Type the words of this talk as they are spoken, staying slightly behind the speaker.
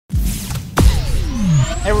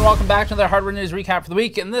Hey everyone, welcome back to another hardware news recap for the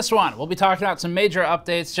week. In this one, we'll be talking about some major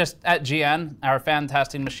updates just at GN. Our fan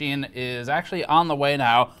testing machine is actually on the way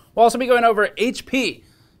now. We'll also be going over HP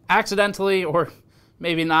accidentally, or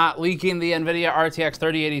maybe not, leaking the NVIDIA RTX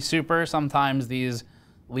 3080 Super. Sometimes these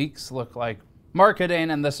leaks look like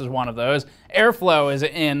marketing, and this is one of those. Airflow is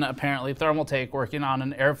in, apparently. Thermaltake working on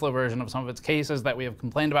an Airflow version of some of its cases that we have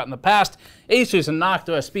complained about in the past. Asus and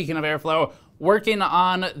Noctua, speaking of Airflow, working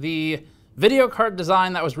on the video card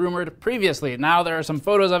design that was rumored previously. Now there are some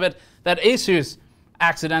photos of it that Asus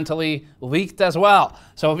accidentally leaked as well.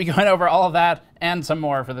 So we'll be going over all of that and some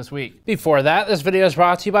more for this week. Before that, this video is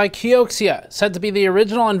brought to you by Kioxia, said to be the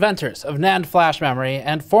original inventors of NAND flash memory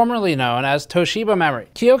and formerly known as Toshiba memory.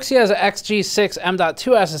 Kioxia's XG6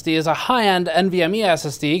 M.2 SSD is a high-end NVMe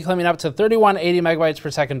SSD claiming up to 3180 megabytes per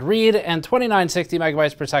second read and 2960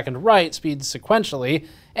 megabytes per second write speeds sequentially,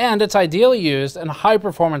 and it's ideally used in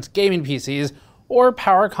high-performance gaming PCs or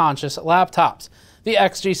power-conscious laptops. The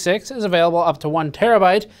XG6 is available up to 1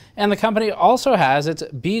 terabyte, and the company also has its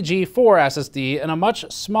BG4 SSD in a much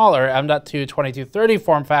smaller M.2 2230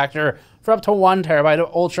 form factor for up to 1 terabyte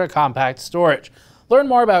of ultra-compact storage. Learn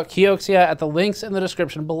more about Kioxia at the links in the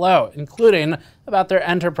description below, including about their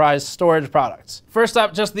enterprise storage products. First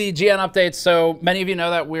up, just the GN updates. So many of you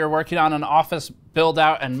know that we're working on an office build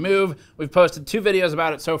out and move. We've posted 2 videos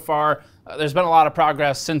about it so far. There's been a lot of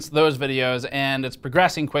progress since those videos, and it's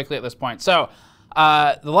progressing quickly at this point. So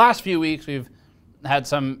the last few weeks, we've had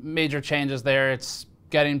some major changes there. It's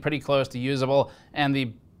getting pretty close to usable, and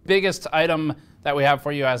the biggest item that we have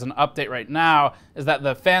for you as an update right now is that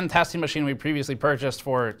the fan testing machine we previously purchased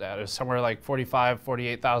for somewhere like $45,000,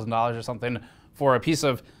 $48,000 or something for a piece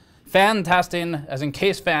of fan testing, as in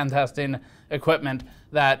case fan testing equipment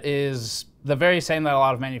that is the very same that a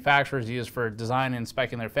lot of manufacturers use for designing and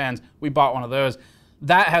speccing their fans. We bought one of those.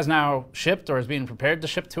 That has now shipped or is being prepared to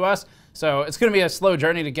ship to us. So it's going to be a slow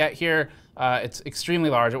journey to get here. It's extremely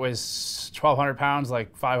large. It weighs 1,200 pounds,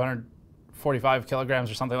 like 545 kilograms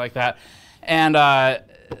or something like that. And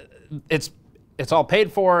it's all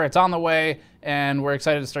paid for, it's on the way, and we're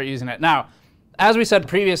excited to start using it. Now, as we said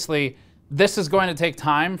previously, this is going to take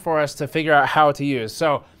time for us to figure out how to use.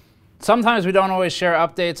 So sometimes we don't always share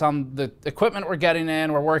updates on the equipment we're getting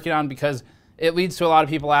in, we're working on, because it leads to a lot of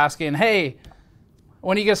people asking, hey,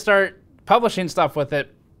 when are you going to start publishing stuff with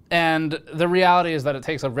it? And the reality is that it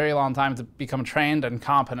takes a very long time to become trained and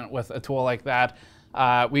competent with a tool like that.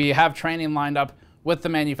 We have training lined up with the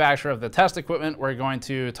manufacturer of the test equipment. We're going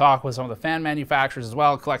to talk with some of the fan manufacturers as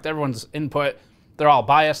well, collect everyone's input. They're all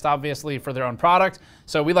biased, obviously, for their own product.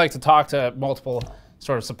 So we like to talk to multiple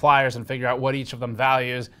sort of suppliers and figure out what each of them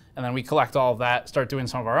values. And then we collect all of that, start doing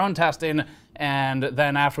some of our own testing. And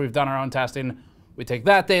then after we've done our own testing, we take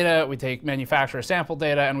that data, we take manufacturer sample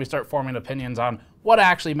data, and we start forming opinions on what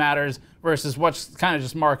actually matters versus what's kind of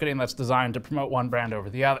just marketing that's designed to promote one brand over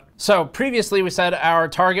the other. So previously we said our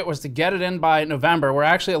target was to get it in by November. We're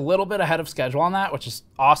actually a little bit ahead of schedule on that, which is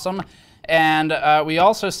awesome. And we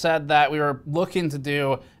also said that we were looking to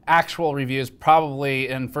do actual reviews probably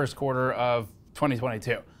in first quarter of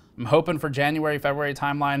 2022. I'm hoping for January, February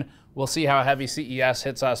timeline. We'll see how heavy CES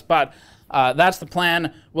hits us, but that's the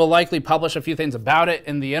plan. We'll likely publish a few things about it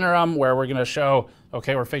in the interim where we're going to show,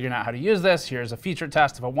 okay, we're figuring out how to use this. Here's a feature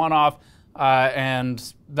test of a one-off,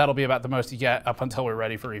 and that'll be about the most you get up until we're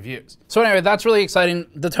ready for reviews. So anyway, that's really exciting.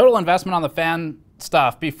 The total investment on the fan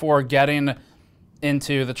stuff before getting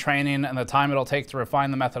into the training and the time it'll take to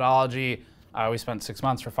refine the methodology, we spent 6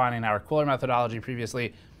 months refining our cooler methodology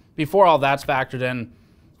previously. Before all that's factored in,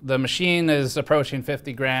 the machine is approaching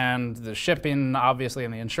 50 grand. The shipping, obviously,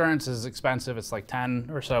 and the insurance is expensive. It's like 10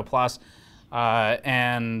 or so plus,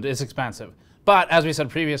 and it's expensive. But as we said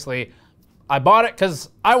previously, I bought it because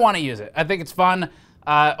I want to use it. I think it's fun.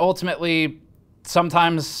 Ultimately,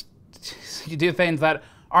 sometimes you do things that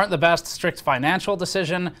aren't the best strict financial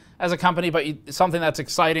decision as a company, but something that's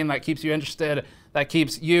exciting, that keeps you interested, that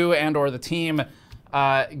keeps you and or the team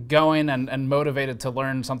going and motivated to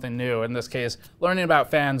learn something new. In this case, learning about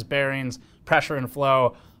fans, bearings, pressure and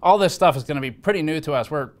flow. All this stuff is going to be pretty new to us.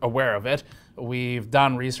 We're aware of it. We've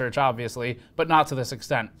done research, obviously, but not to this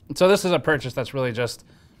extent. So this is a purchase that's really just,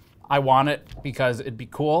 I want it because it'd be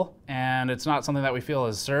cool, and it's not something that we feel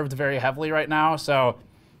is served very heavily right now. So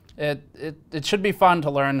it should be fun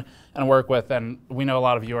to learn and work with, and we know a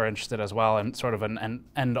lot of you are interested as well, and sort of an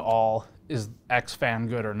end-all, is X fan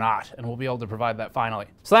good or not? And we'll be able to provide that finally.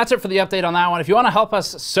 So that's it for the update on that one. If you want to help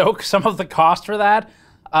us soak some of the cost for that,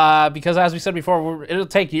 because as we said before, it'll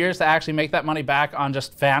take years to actually make that money back on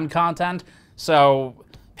just fan content. So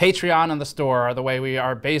Patreon and the store are the way we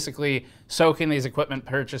are basically soaking these equipment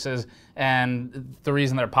purchases and the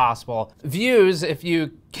reason they're possible. Views, if you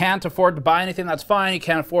can't afford to buy anything, that's fine. You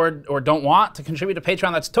can't afford or don't want to contribute to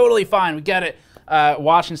Patreon, that's totally fine. We get it.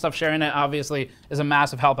 Watching stuff, sharing it, obviously, is a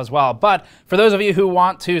massive help as well. But for those of you who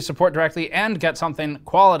want to support directly and get something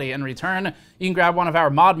quality in return, you can grab one of our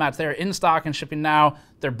mod mats. They're in stock and shipping now.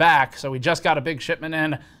 They're back, so we just got a big shipment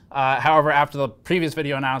in. However, after the previous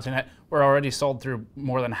video announcing it, we're already sold through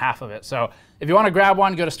more than half of it. So if you want to grab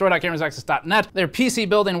one, go to store.gamersnexus.net. They're PC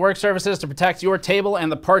building work surfaces to protect your table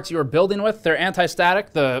and the parts you are building with. They're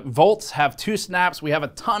anti-static. The volts have 2 snaps. We have a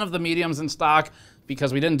ton of the mediums in stock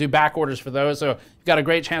because we didn't do back orders for those. So you've got a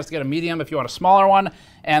great chance to get a medium if you want a smaller one.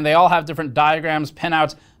 And they all have different diagrams,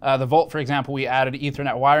 pinouts. The Volt, for example, we added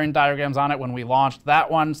Ethernet wiring diagrams on it when we launched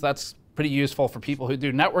that one. So that's pretty useful for people who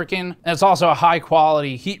do networking. And it's also a high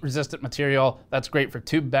quality heat resistant material that's great for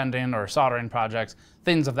tube bending or soldering projects,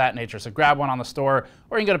 things of that nature. So grab one on the store,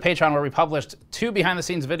 or you can go to Patreon where we published 2 behind the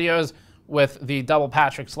scenes videos with the double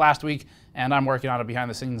Patricks last week, and I'm working on a behind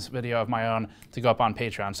the scenes video of my own to go up on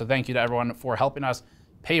Patreon. So thank you to everyone for helping us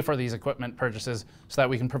pay for these equipment purchases so that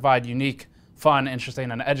we can provide unique, fun,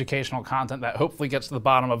 interesting, and educational content that hopefully gets to the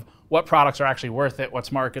bottom of what products are actually worth it,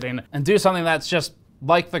 what's marketing, and do something that's just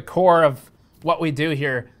like the core of what we do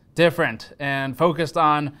here, different and focused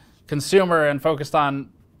on consumer and focused on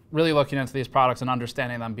really looking into these products and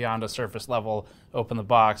understanding them beyond a surface level, open the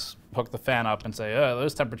box, hook the fan up and say, oh,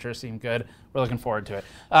 those temperatures seem good. We're looking forward to it.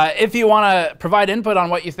 If you want to provide input on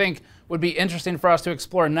what you think would be interesting for us to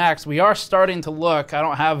explore next, we are starting to look. I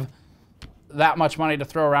don't have that much money to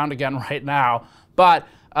throw around again right now, but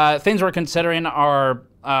things we're considering are,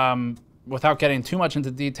 without getting too much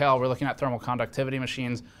into detail, we're looking at thermal conductivity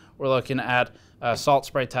machines. We're looking at salt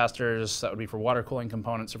spray testers. That would be for water cooling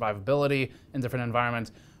component survivability in different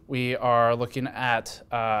environments. We are looking at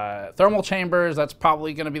thermal chambers. That's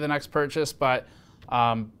probably going to be the next purchase, but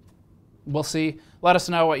we'll see. Let us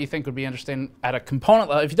know what you think would be interesting at a component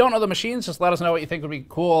level. If you don't know the machines, just let us know what you think would be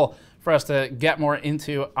cool for us to get more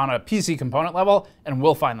into on a PC component level, and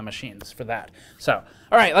we'll find the machines for that. So,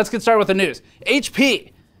 all right, let's get started with the news.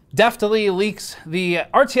 HP Deftly leaks the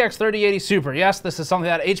RTX 3080 Super. Yes, this is something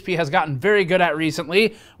that HP has gotten very good at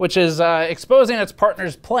recently, which is exposing its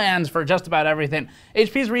partners' plans for just about everything.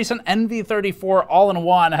 HP's recent NV34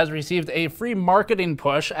 all-in-one has received a free marketing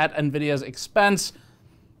push at NVIDIA's expense,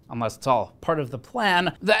 unless it's all part of the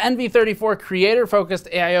plan. The NV34 creator-focused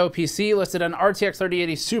AIO PC listed an RTX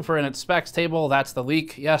 3080 Super in its specs table. That's the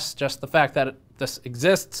leak. Yes, just the fact that this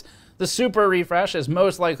exists. The Super refresh is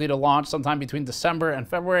most likely to launch sometime between December and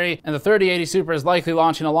February, and the 3080 Super is likely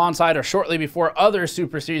launching alongside or shortly before other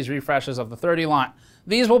Super Series refreshes of the 30 line.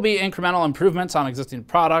 These will be incremental improvements on existing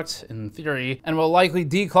products, in theory, and will likely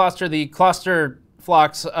decluster the cluster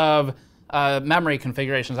flux of memory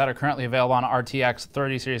configurations that are currently available on RTX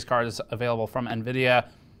 30 series cards available from NVIDIA.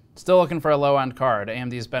 Still looking for a low-end card.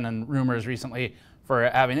 AMD's been in rumors recently for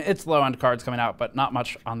having its low-end cards coming out, but not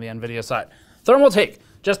much on the NVIDIA side. Thermaltake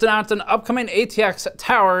just announced an upcoming ATX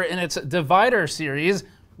tower in its Divider series,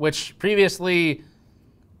 which previously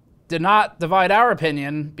did not divide our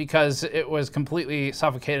opinion because it was completely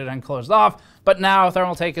suffocated and closed off. But now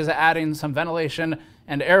Thermaltake is adding some ventilation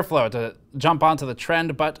and airflow to jump onto the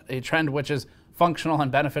trend, but a trend which is functional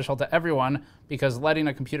and beneficial to everyone because letting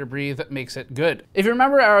a computer breathe makes it good. If you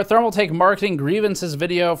remember our Thermaltake marketing grievances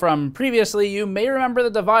video from previously, you may remember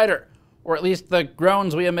the Divider, or at least the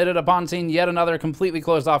groans we emitted upon seeing yet another completely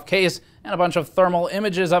closed off case and a bunch of thermal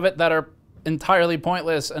images of it that are entirely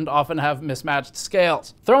pointless and often have mismatched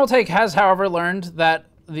scales. Thermaltake has, however, learned that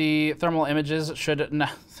the thermal images should...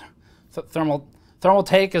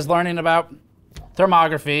 Thermaltake is learning about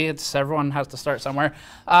thermography. Everyone has to start somewhere.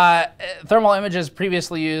 Thermal images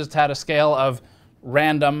previously used had a scale of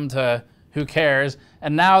random to who cares,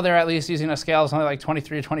 and now they're at least using a scale of something like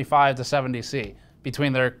 2325 to 70C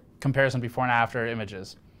between their comparison before and after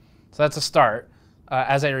images. So that's a start.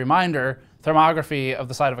 As a reminder, thermography of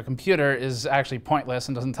the side of a computer is actually pointless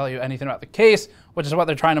and doesn't tell you anything about the case, which is what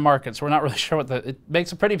they're trying to market. So we're not really sure what it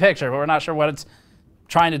makes a pretty picture, but we're not sure what it's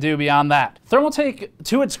trying to do beyond that. Thermaltake,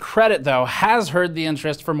 to its credit though, has heard the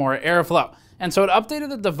interest for more airflow. And so it updated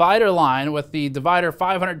the Divider line with the Divider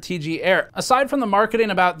 500 TG Air. Aside from the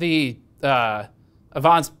marketing about the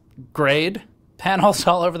advanced grade panels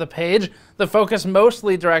all over the page, the focus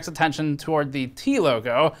mostly directs attention toward the T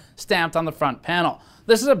logo stamped on the front panel.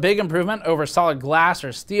 This is a big improvement over solid glass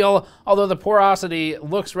or steel, although the porosity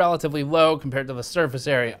looks relatively low compared to the surface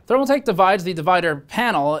area. Thermaltake divides the Divider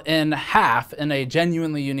panel in half in a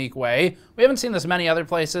genuinely unique way. We haven't seen this many other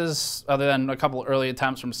places other than a couple early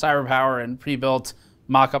attempts from CyberPower and pre-built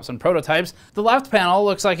mock-ups and prototypes. The left panel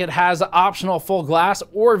looks like it has optional full glass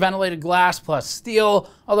or ventilated glass plus steel,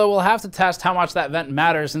 although we'll have to test how much that vent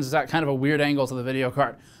matters since it's at kind of a weird angle to the video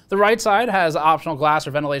card. The right side has optional glass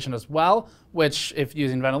or ventilation as well, which, if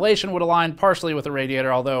using ventilation, would align partially with the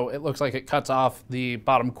radiator, although it looks like it cuts off the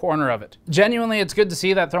bottom corner of it. Genuinely, it's good to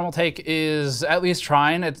see that Thermaltake is at least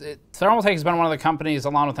trying. Thermaltake has been one of the companies,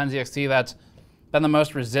 along with NZXT, that's been the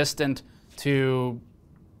most resistant to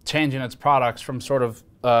changing its products from sort of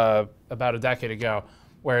about a decade ago,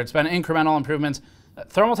 where it's been incremental improvements.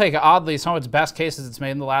 Thermaltake, oddly, some of its best cases it's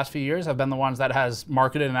made in the last few years have been the ones that has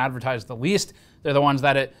marketed and advertised the least. They're the ones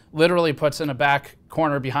that it literally puts in a back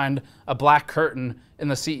corner behind a black curtain in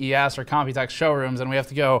the CES or Computex showrooms, and we have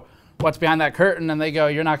to go, what's behind that curtain? And they go,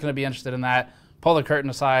 you're not going to be interested in that. Pull the curtain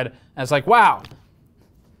aside, and it's like, wow.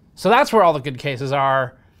 So that's where all the good cases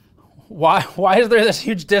are. Why is there this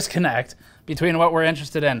huge disconnect between what we're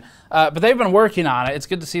interested in? But they've been working on it. It's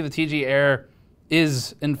good to see the TG Air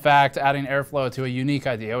is, in fact, adding airflow to a unique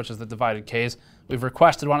idea, which is the divided case. We've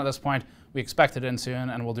requested one at this point. We expect it in soon,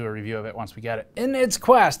 and we'll do a review of it once we get it. In its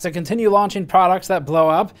quest to continue launching products that blow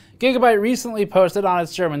up, Gigabyte recently posted on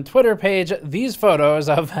its German Twitter page these photos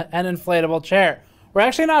of an inflatable chair. We're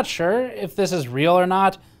actually not sure if this is real or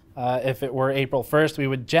not. If it were April 1st, we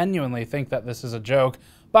would genuinely think that this is a joke,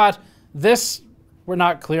 but this we're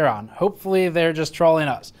not clear on. Hopefully they're just trolling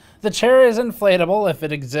us. The chair is inflatable if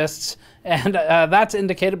it exists, and that's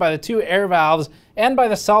indicated by the two air valves and by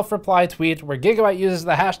the self-reply tweet where Gigabyte uses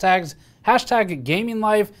the hashtags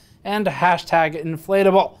 #GamingLife and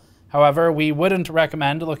 #inflatable. However, we wouldn't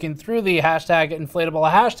recommend looking through the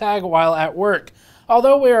 #inflatable hashtag while at work.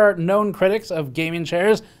 Although we are known critics of gaming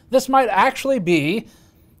chairs, this might actually be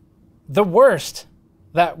the worst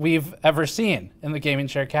that we've ever seen in the gaming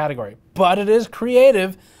chair category. But it is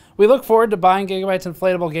creative. We look forward to buying Gigabyte's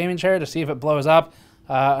inflatable gaming chair to see if it blows up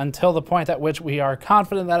until the point at which we are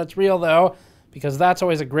confident that it's real, though, because that's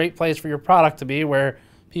always a great place for your product to be, where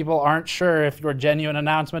people aren't sure if your genuine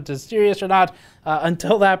announcement is serious or not.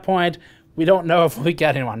 Until that point, we don't know if we'll be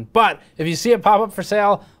getting one. But if you see it pop up for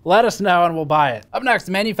sale, let us know and we'll buy it. Up next,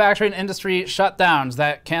 manufacturing industry shutdowns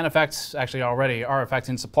that can affect, actually already are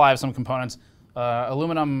affecting supply of some components.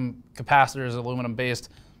 Aluminum capacitors, aluminum-based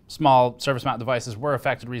small surface mount devices were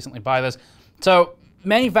affected recently by this. So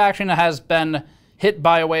manufacturing has been hit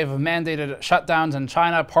by a wave of mandated shutdowns in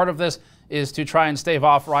China. Part of this is to try and stave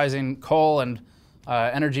off rising coal and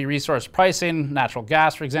energy resource pricing, natural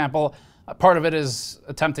gas, for example. Part of it is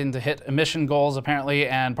attempting to hit emission goals, apparently,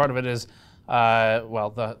 and part of it is,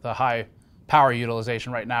 well, the high power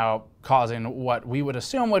utilization right now causing what we would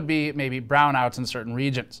assume would be maybe brownouts in certain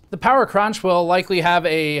regions. The power crunch will likely have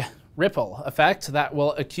a ripple effect that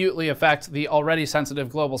will acutely affect the already sensitive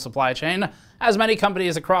global supply chain, as many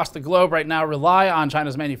companies across the globe right now rely on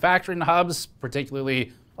China's manufacturing hubs,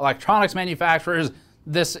 particularly electronics manufacturers.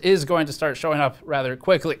 This is going to start showing up rather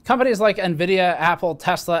quickly. Companies like NVIDIA, Apple,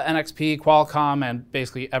 Tesla, NXP, Qualcomm, and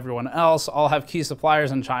basically everyone else all have key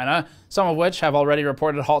suppliers in China, some of which have already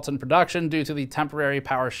reported halts in production due to the temporary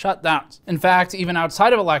power shutdowns. In fact, even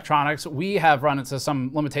outside of electronics, we have run into some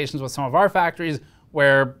limitations with some of our factories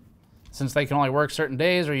where, since they can only work certain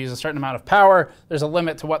days or use a certain amount of power, there's a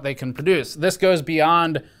limit to what they can produce. This goes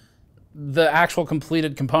beyond the actual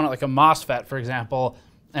completed component, like a MOSFET, for example,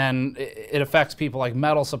 and it affects people like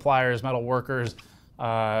metal suppliers, metal workers,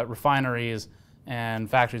 refineries, and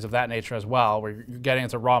factories of that nature as well, where you're getting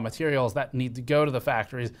into raw materials that need to go to the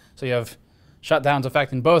factories. So you have shutdowns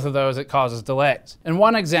affecting both of those. It causes delays. In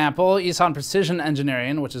one example, Isan Precision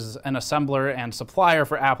Engineering, which is an assembler and supplier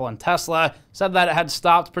for Apple and Tesla, said that it had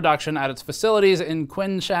stopped production at its facilities in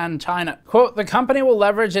Kunshan, China. Quote, "The company will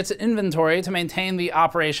leverage its inventory to maintain the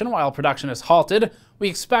operation while production is halted. We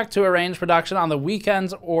expect to arrange production on the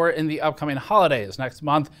weekends or in the upcoming holidays next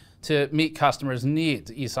month to meet customers'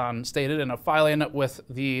 needs," Isan stated in a filing with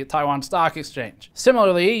the Taiwan Stock Exchange.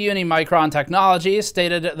 Similarly, Unimicron Technology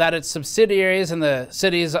stated that its subsidiaries in the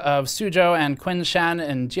cities of Suzhou and Kunshan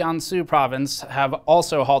in Jiangsu province have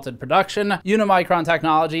also halted production. Unimicron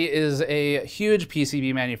Technology is a huge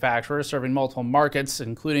PCB manufacturer serving multiple markets,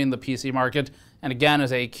 including the PC market, and again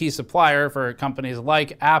is a key supplier for companies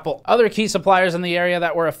like Apple. Other key suppliers in the area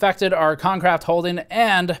that were affected are Concraft Holding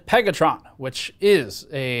and Pegatron, which is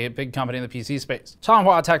a big company in the PC space.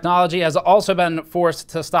 Changhua Technology has also been forced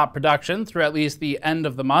to stop production through at least the end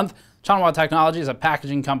of the month. Changhua Technology is a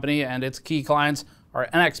packaging company, and its key clients are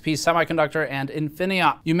NXP Semiconductor and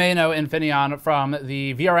Infineon. You may know Infineon from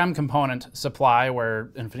the VRM component supply,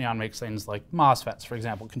 where Infineon makes things like MOSFETs, for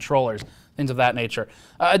example, controllers, things of that nature.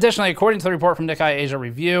 Additionally, according to the report from Nikkei Asia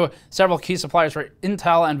Review, several key suppliers for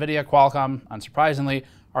Intel, NVIDIA, Qualcomm, unsurprisingly,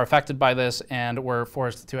 are affected by this and were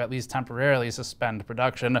forced to at least temporarily suspend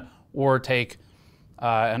production or take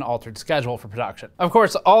an altered schedule for production. Of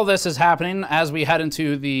course, all this is happening as we head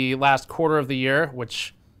into the last quarter of the year,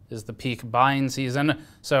 which is the peak buying season.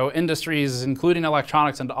 So industries, including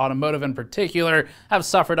electronics and automotive in particular, have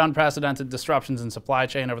suffered unprecedented disruptions in supply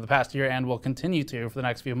chain over the past year and will continue to for the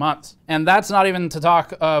next few months. And that's not even to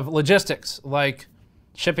talk of logistics, like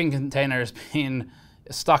shipping containers being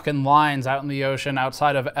stuck in lines out in the ocean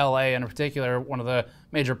outside of LA in particular, one of the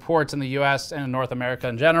major ports in the US and in North America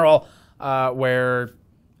in general, where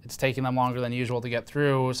it's taking them longer than usual to get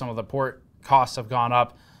through. Some of the port costs have gone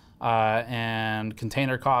up, and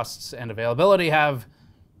container costs and availability have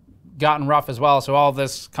gotten rough as well. So all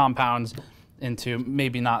this compounds into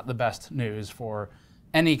maybe not the best news for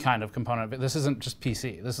any kind of component. This isn't just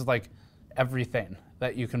PC. This is like everything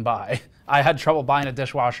that you can buy. I had trouble buying a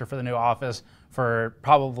dishwasher for the new office for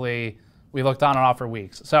probably, we looked on and off for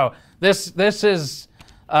weeks. So this is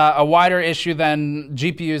a wider issue than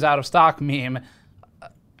GPUs out of stock meme,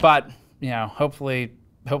 but you know, hopefully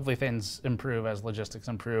things improve as logistics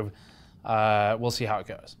improve. We'll see how it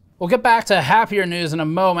goes. We'll get back to happier news in a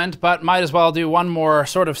moment, but might as well do one more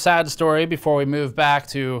sort of sad story before we move back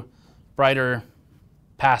to brighter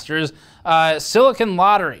pastures. Silicon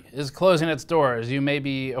Lottery is closing its doors. You may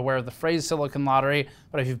be aware of the phrase Silicon Lottery,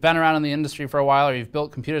 but if you've been around in the industry for a while or you've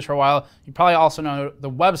built computers for a while, you probably also know the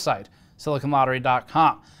website,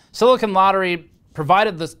 siliconlottery.com. Silicon Lottery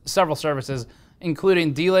provided several services,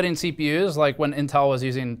 including delidding CPUs, like when Intel was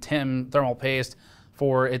using TIM thermal paste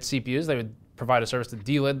for its CPUs, they would provide a service to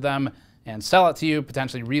delid them and sell it to you,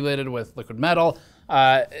 potentially relidded with liquid metal.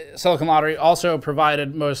 Silicon Lottery also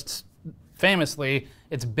provided, most famously,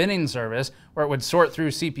 its binning service, where it would sort through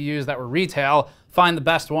CPUs that were retail, find the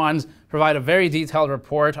best ones, provide a very detailed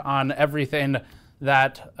report on everything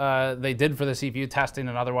that they did for the CPU testing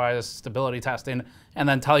and otherwise stability testing, and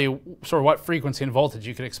then tell you sort of what frequency and voltage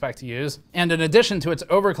you could expect to use. And in addition to its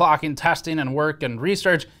overclocking testing and work and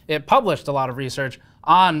research, it published a lot of research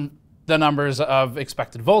on the numbers of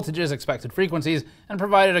expected voltages, expected frequencies, and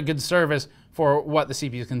provided a good service for what the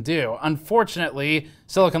CPU can do. Unfortunately,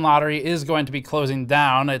 Silicon Lottery is going to be closing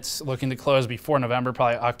down. It's looking to close before November,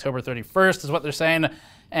 probably October 31st is what they're saying.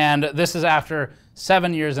 And this is after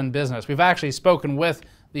 7 years in business. We've actually spoken with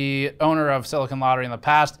the owner of Silicon Lottery in the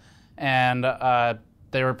past, and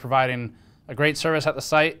they were providing a great service at the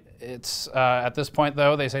site. It's, at this point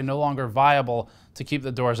though, they say no longer viable to keep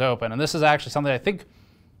the doors open. And this is actually something I think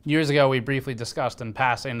years ago we briefly discussed in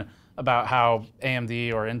passing about how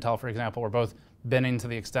AMD or Intel, for example, were both binning to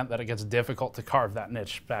the extent that it gets difficult to carve that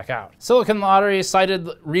niche back out. Silicon Lottery cited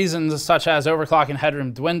reasons such as overclocking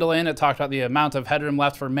headroom dwindling. It talked about the amount of headroom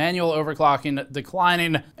left for manual overclocking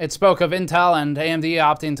declining. It spoke of Intel and AMD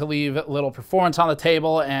opting to leave little performance on the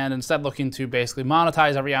table and instead looking to basically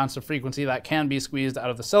monetize every ounce of frequency that can be squeezed out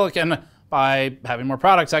of the silicon by having more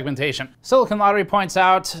product segmentation. Silicon Lottery points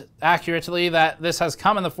out accurately that this has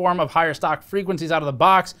come in the form of higher stock frequencies out of the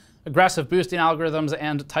box, aggressive boosting algorithms,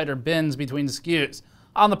 and tighter bins between SKUs.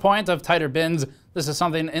 On the point of tighter bins, this is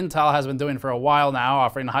something Intel has been doing for a while now,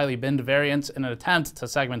 offering highly binned variants in an attempt to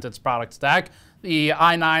segment its product stack. The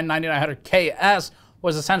i9-9900KS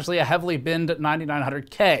was essentially a heavily binned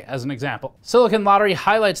 9900K, as an example. Silicon Lottery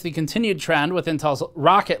highlights the continued trend with Intel's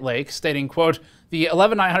Rocket Lake, stating, quote, "The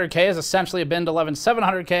 11900K is essentially a binned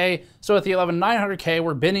 11700K, so with the 11900K,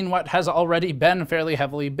 we're binning what has already been fairly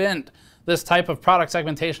heavily binned. This type of product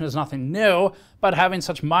segmentation is nothing new, but having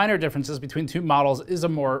such minor differences between two models is a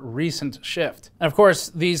more recent shift." And of course,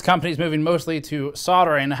 these companies moving mostly to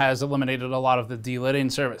soldering has eliminated a lot of the delidding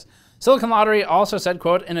service. Silicon Lottery also said,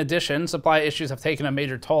 quote, "In addition, supply issues have taken a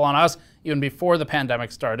major toll on us even before the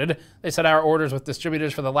pandemic started. They said our orders with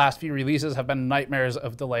distributors for the last few releases have been nightmares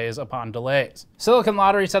of delays upon delays." Silicon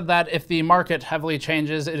Lottery said that if the market heavily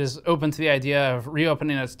changes, it is open to the idea of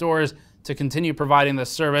reopening its doors to continue providing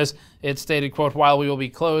this service. It stated, quote, "While we will be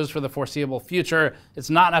closed for the foreseeable future,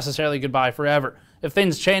 it's not necessarily goodbye forever. If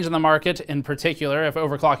things change in the market, in particular, if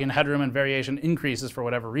overclocking headroom and variation increases for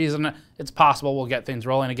whatever reason, it's possible we'll get things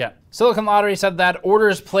rolling again." Silicon Lottery said that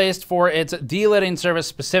orders placed for its delidding service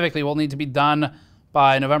specifically will need to be done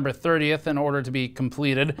by November 30th in order to be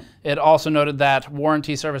completed. It also noted that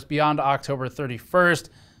warranty service beyond October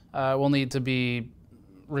 31st will need to be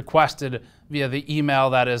requested via the email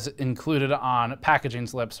that is included on packaging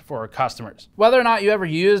slips for customers. Whether or not you ever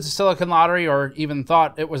used Silicon Lottery or even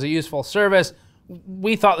thought it was a useful service,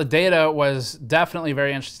 we thought the data was definitely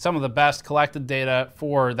very interesting. Some of the best collected data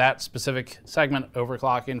for that specific segment,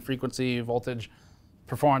 overclocking, frequency, voltage,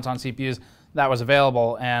 performance on CPUs, that was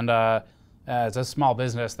available. And as a small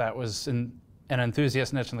business, that was an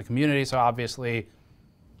enthusiast niche in the community. So obviously,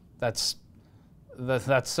 it's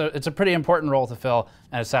a pretty important role to fill,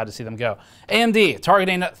 and it's sad to see them go. AMD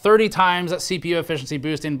targeting 30 times CPU efficiency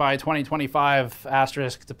boosting by 2025,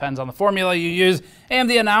 asterisk, depends on the formula you use.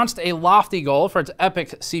 AMD announced a lofty goal for its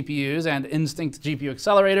EPYC CPUs and Instinct GPU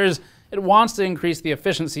accelerators. It wants to increase the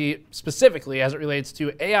efficiency specifically as it relates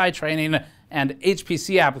to AI training and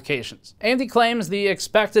HPC applications. AMD claims the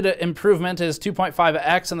expected improvement is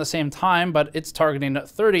 2.5x in the same time, but it's targeting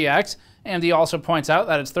 30x. AMD also points out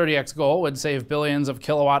that its 30x goal would save billions of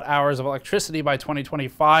kilowatt hours of electricity by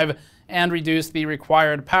 2025 and reduce the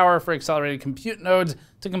required power for accelerated compute nodes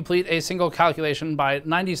to complete a single calculation by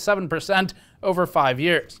 97% over 5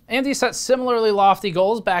 years. AMD set similarly lofty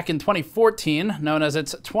goals back in 2014, known as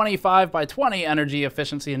its 25 by 20 Energy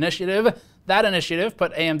Efficiency Initiative. That initiative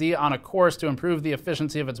put AMD on a course to improve the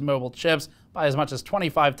efficiency of its mobile chips by as much as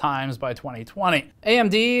 25 times by 2020.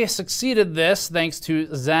 AMD succeeded this thanks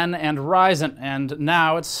to Zen and Ryzen, and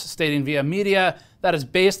now it's stating via media that its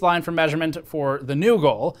baseline for measurement for the new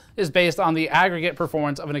goal is based on the aggregate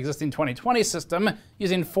performance of an existing 2020 system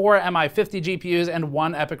using 4 MI50 GPUs and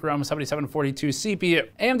 1 EPYC Rome 7742 CPU.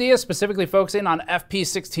 AMD is specifically focusing on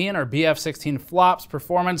FP16 or BF16 flops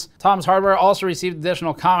performance. Tom's Hardware also received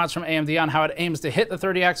additional comments from AMD on how it aims to hit the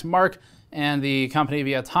 30x mark, and the company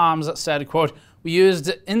via Tom's said, quote, "We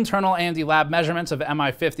used internal AMD lab measurements of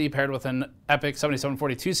MI50 paired with an EPYC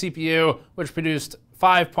 7742 CPU, which produced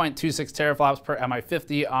 5.26 teraflops per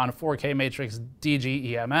MI50 on 4K matrix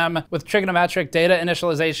DGEMM, with trigonometric data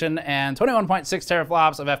initialization and 21.6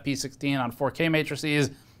 teraflops of FP16 on 4K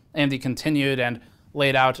matrices." AMD continued and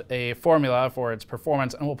laid out a formula for its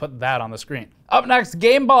performance, and we'll put that on the screen. Up next,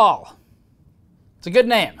 GameBall. It's a good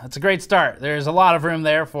name. It's a great start. There's a lot of room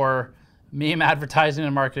there for meme advertising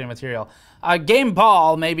and marketing material.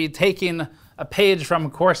 GameBall may be taking a page from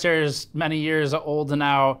Corsair's many years old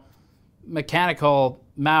now mechanical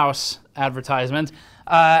mouse advertisement.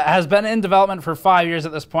 Has been in development for 5 years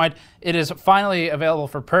at this point. It is finally available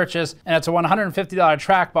for purchase, and it's a $150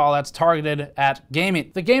 trackball that's targeted at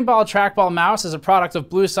gaming. The GameBall trackball mouse is a product of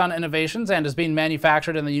Blue Sun Innovations and is being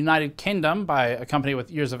manufactured in the United Kingdom by a company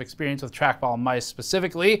with years of experience with trackball mice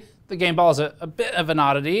specifically. The GameBall is a bit of an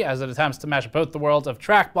oddity as it attempts to mesh both the worlds of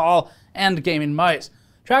trackball and gaming mice.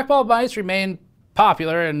 Trackball mice remain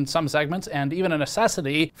popular in some segments and even a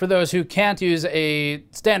necessity for those who can't use a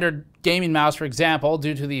standard gaming mouse, for example,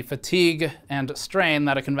 due to the fatigue and strain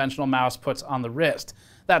that a conventional mouse puts on the wrist.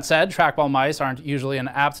 That said, trackball mice aren't usually an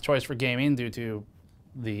apt choice for gaming due to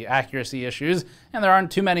the accuracy issues, and there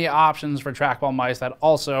aren't too many options for trackball mice that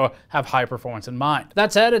also have high performance in mind.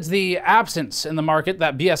 That said, it's the absence in the market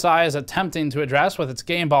that BSI is attempting to address with its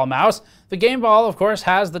GameBall mouse. The GameBall, of course,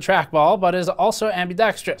 has the trackball, but is also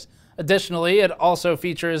ambidextrous. Additionally, it also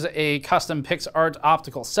features a custom PixArt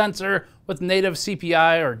optical sensor with native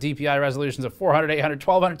CPI or DPI resolutions of 400, 800,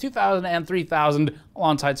 1200, 2000, and 3000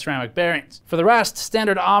 alongside ceramic bearings. For the rest,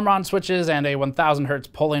 standard Omron switches and a 1000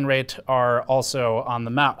 Hz polling rate are also on the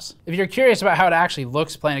mouse. If you're curious about how it actually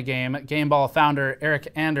looks playing a game, GameBall founder Eric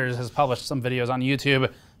Anders has published some videos on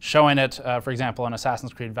YouTube showing it, for example, in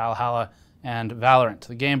Assassin's Creed Valhalla and Valorant.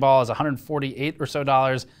 The GameBall is $148 or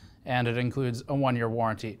so, and it includes a 1-year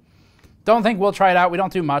warranty. Don't think we'll try it out. We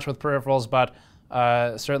don't do much with peripherals, but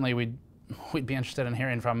certainly we'd be interested in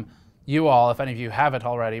hearing from you all. If any of you have it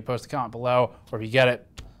already, post a comment below, or if you get it,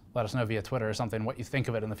 let us know via Twitter or something what you think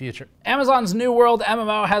of it in the future. Amazon's New World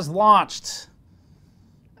MMO has launched.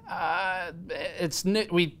 It's new.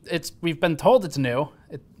 We've been told it's new.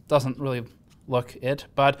 It doesn't really look it,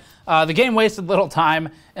 but the game wasted little time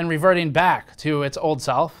in reverting back to its old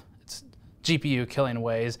self, its GPU killing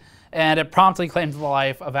ways, and it promptly claimed the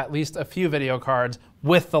life of at least a few video cards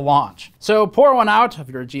with the launch. So pour one out of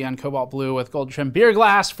your GN Cobalt Blue with gold trim beer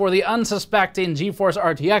glass for the unsuspecting GeForce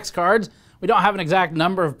RTX cards. We don't have an exact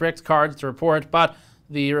number of bricked cards to report, but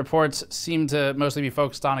the reports seem to mostly be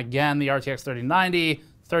focused on, again, the RTX 3090,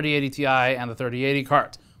 3080 Ti, and the 3080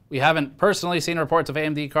 cards. We haven't personally seen reports of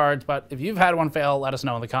AMD cards, but if you've had one fail, let us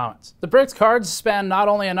know in the comments. The bricked cards span not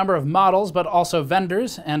only a number of models, but also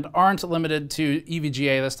vendors, and aren't limited to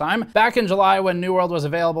EVGA this time. Back in July, when New World was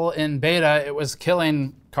available in beta, it was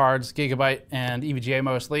killing cards, Gigabyte and EVGA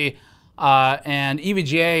mostly, and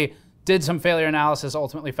EVGA did some failure analysis,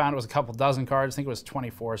 ultimately found it was a couple dozen cards, I think it was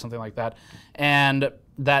 24 or something like that, and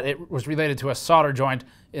that it was related to a solder joint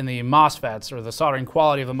in the MOSFETs, or the soldering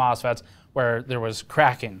quality of the MOSFETs, where there was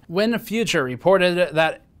cracking. When Future reported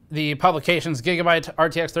that the publication's Gigabyte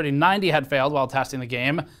RTX 3090 had failed while testing the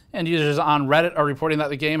game, and users on Reddit are reporting that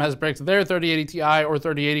the game has bricked their 3080 Ti or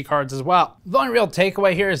 3080 cards as well. The only real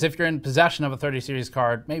takeaway here is if you're in possession of a 30 series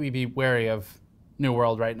card, maybe be wary of New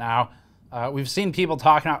World right now. We've seen people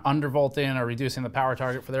talking about undervolting or reducing the power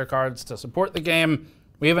target for their cards to support the game.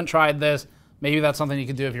 We haven't tried this. Maybe that's something you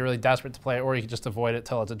can do if you're really desperate to play it, or you can just avoid it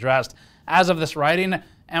till it's addressed. As of this writing,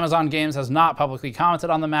 Amazon Games has not publicly commented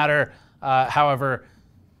on the matter. However,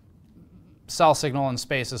 cell signal in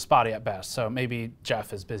space is spotty at best, so maybe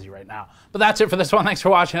Jeff is busy right now. But that's it for this one. Thanks for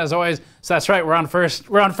watching, as always. So that's right, we're on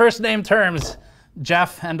first name terms.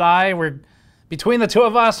 Jeff and I, between the two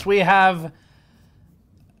of us, we have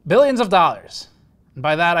billions of dollars. And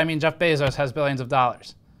by that, I mean Jeff Bezos has billions of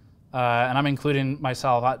dollars. And I'm including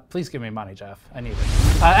myself. Please give me money, Jeff. I need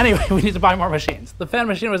it. Anyway, we need to buy more machines. The fan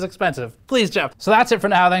machine was expensive. Please, Jeff. So that's it for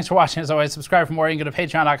now. Thanks for watching. As always, subscribe for more. You can go to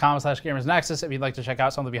patreon.com/gamersnexus if you'd like to check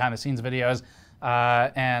out some of the behind-the-scenes videos,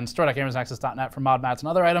 and store.gamersnexus.net for mod mats and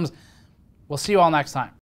other items. We'll see you all next time.